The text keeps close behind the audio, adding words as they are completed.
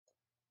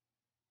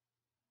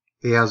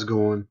Hey, how's it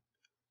going?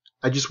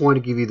 I just wanted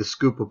to give you the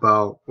scoop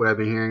about what I've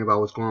been hearing about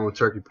what's going on with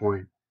Turkey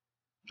Point.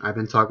 I've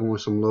been talking with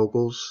some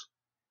locals,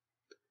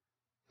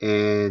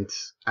 and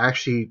I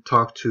actually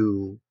talked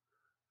to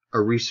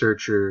a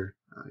researcher.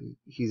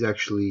 He's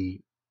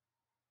actually,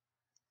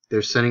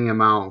 they're sending him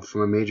out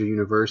from a major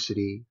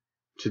university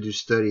to do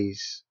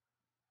studies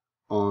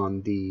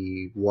on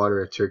the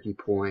water at Turkey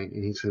Point,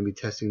 and he's going to be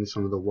testing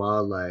some of the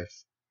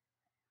wildlife.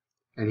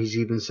 And he's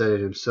even said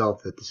it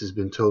himself that this has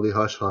been totally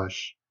hush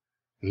hush,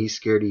 and he's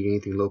scared to eat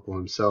anything local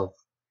himself.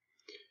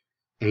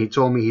 And he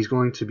told me he's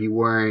going to be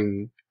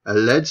wearing a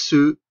lead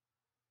suit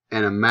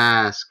and a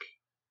mask,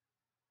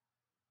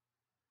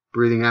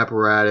 breathing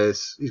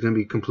apparatus. He's going to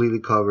be completely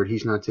covered.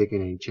 He's not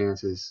taking any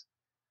chances.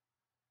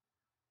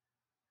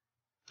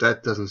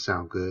 That doesn't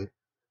sound good.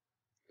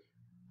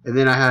 And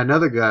then I had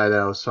another guy that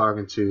I was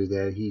talking to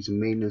that he's a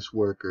maintenance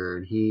worker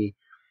and he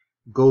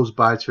goes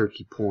by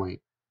Turkey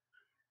Point.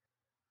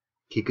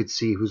 He could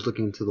see who's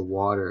looking into the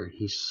water.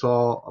 He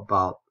saw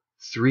about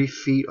 3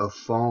 feet of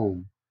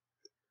foam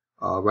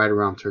right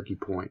around Turkey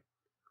Point.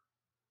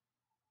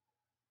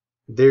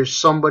 There's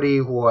somebody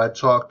who I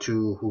talked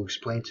to who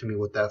explained to me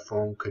what that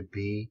foam could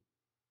be.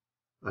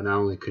 Not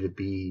only could it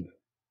be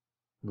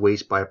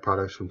waste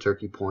byproducts from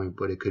Turkey Point,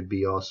 but it could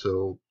be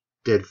also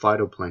dead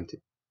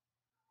phytoplankton.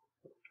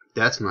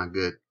 That's not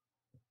good.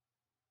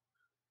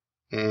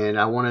 And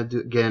I want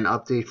to get an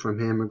update from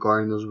him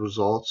regarding those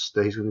results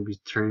that he's going to be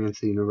turning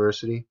into the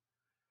university.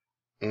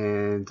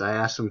 And I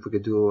asked him if we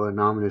could do an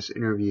anonymous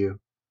interview.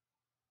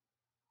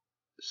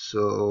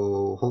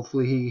 So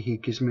hopefully he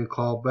gives me a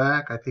call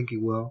back. I think he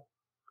will.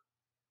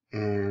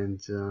 And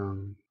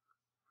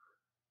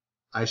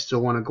I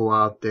still want to go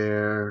out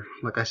there.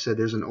 Like I said,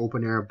 there's an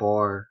open air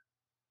bar,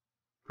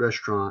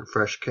 restaurant,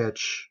 Fresh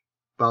Catch,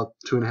 about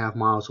 2.5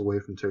 miles away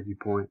from Turkey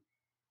Point.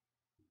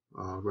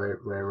 Right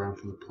around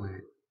from the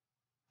plant.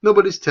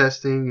 Nobody's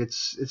testing.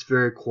 It's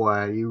very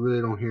quiet. You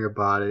really don't hear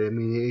about it. I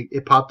mean,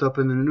 it popped up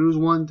in the news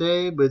one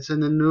day, but it's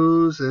in the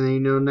news,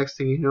 and then, next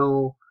thing you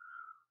know,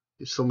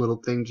 some little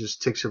thing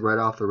just takes it right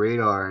off the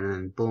radar, and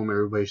then boom,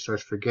 everybody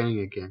starts forgetting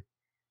again.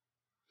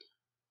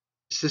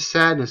 It's the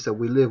sadness that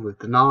we live with,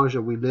 the knowledge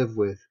that we live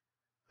with,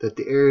 that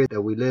the area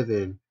that we live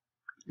in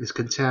is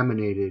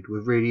contaminated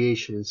with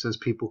radiation, and since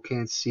people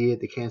can't see it,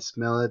 they can't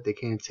smell it, they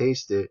can't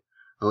taste it,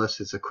 unless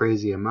it's a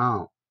crazy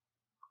amount.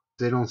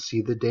 They don't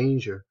see the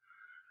danger.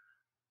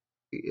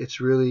 It's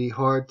really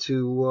hard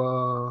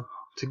to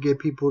get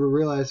people to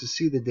realize, to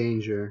see the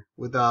danger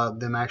without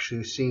them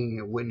actually seeing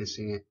it,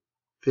 witnessing it,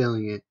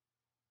 feeling it.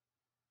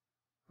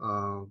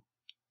 Uh,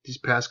 these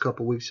past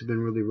couple weeks have been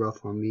really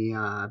rough on me.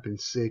 I've been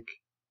sick.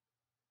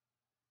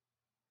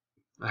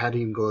 I had to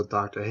even go to the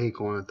doctor. I hate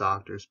going to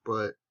doctors,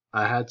 but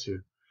I had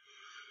to.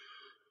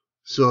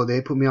 So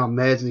they put me on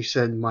meds and they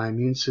said my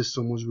immune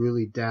system was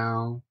really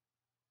down.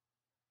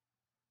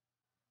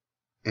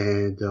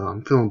 And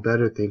I'm feeling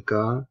better, thank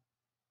God.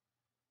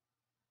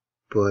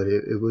 But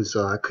it was,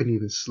 I couldn't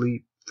even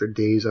sleep. For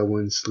days I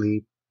wouldn't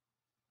sleep.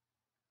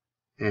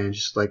 And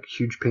just like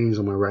huge pains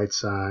on my right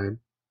side.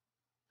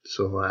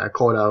 So I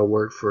called out of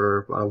work for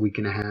about a week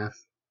and a half.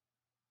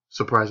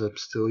 Surprised I'm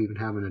still even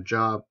having a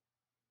job.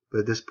 But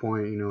at this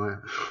point,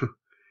 if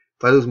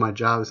I lose my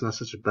job, it's not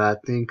such a bad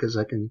thing because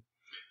I can,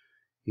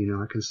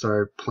 I can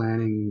start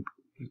planning,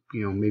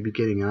 maybe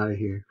getting out of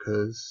here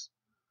because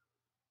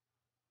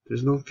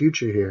there's no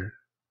future here.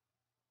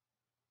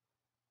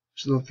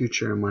 There's no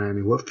future in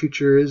Miami. What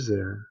future is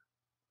there?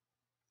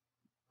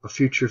 A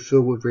future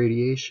filled with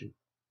radiation.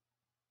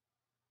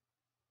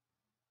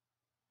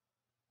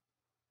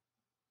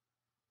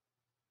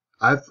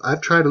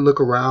 I've tried to look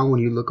around. When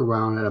you look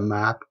around at a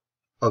map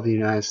of the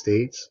United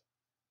States,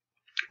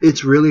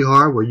 it's really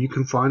hard where you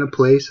can find a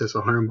place that's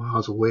 100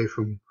 miles away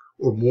from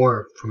or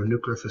more from a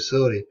nuclear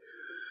facility.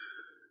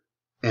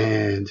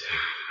 And,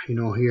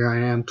 here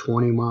I am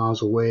 20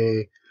 miles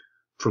away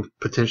from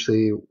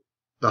potentially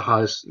the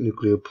hottest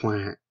nuclear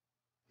plant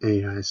in the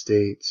United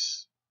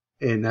States.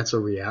 And that's a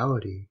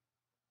reality.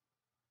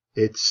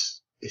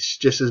 It's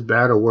just as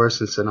bad or worse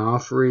than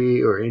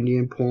Sanofri or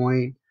Indian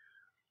Point.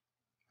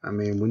 I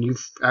mean, when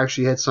you've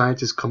actually had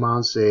scientists come out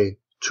and say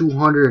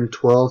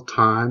 212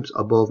 times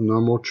above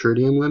normal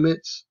tritium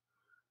limits,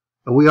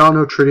 and we all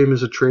know tritium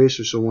is a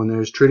tracer, so when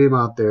there's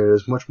tritium out there,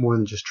 there's much more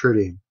than just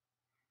tritium.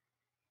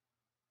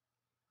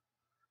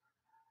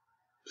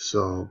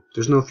 So,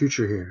 there's no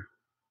future here.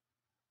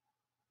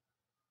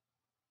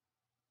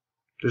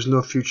 There's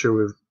no future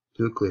with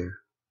nuclear.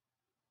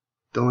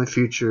 The only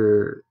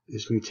future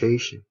is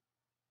mutation.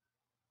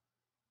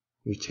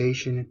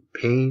 Mutation,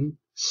 pain,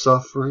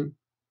 suffering.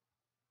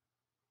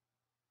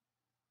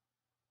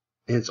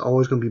 And it's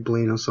always going to be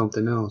blamed on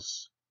something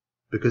else.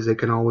 Because they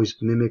can always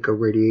mimic a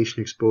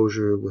radiation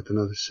exposure with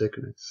another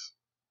sickness.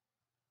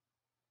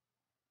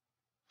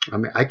 I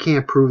mean, I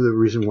can't prove the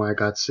reason why I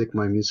got sick,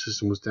 my immune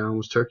system was down,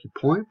 was Turkey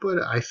Point,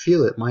 but I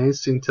feel it. My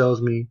instinct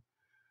tells me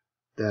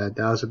that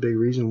was a big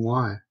reason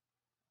why.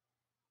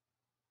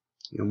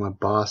 My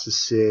boss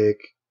is sick,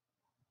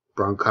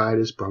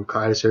 bronchitis,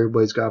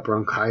 everybody's got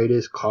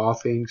bronchitis,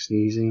 coughing,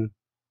 sneezing.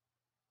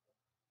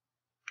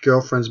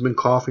 Girlfriend's been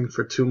coughing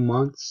for 2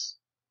 months.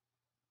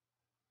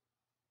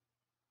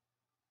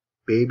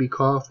 Baby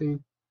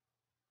coughing.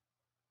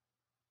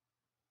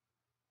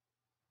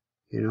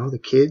 You know, the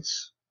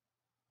kids,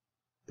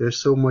 they're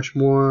so much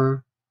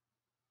more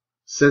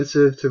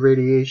sensitive to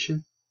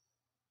radiation.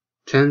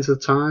 Tens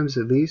of times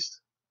at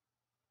least.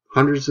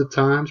 Hundreds of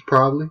times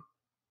probably.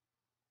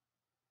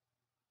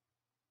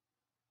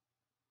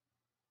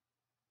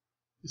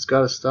 It's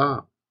gotta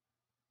stop.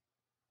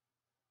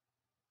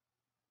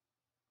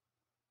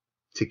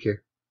 Take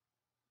care.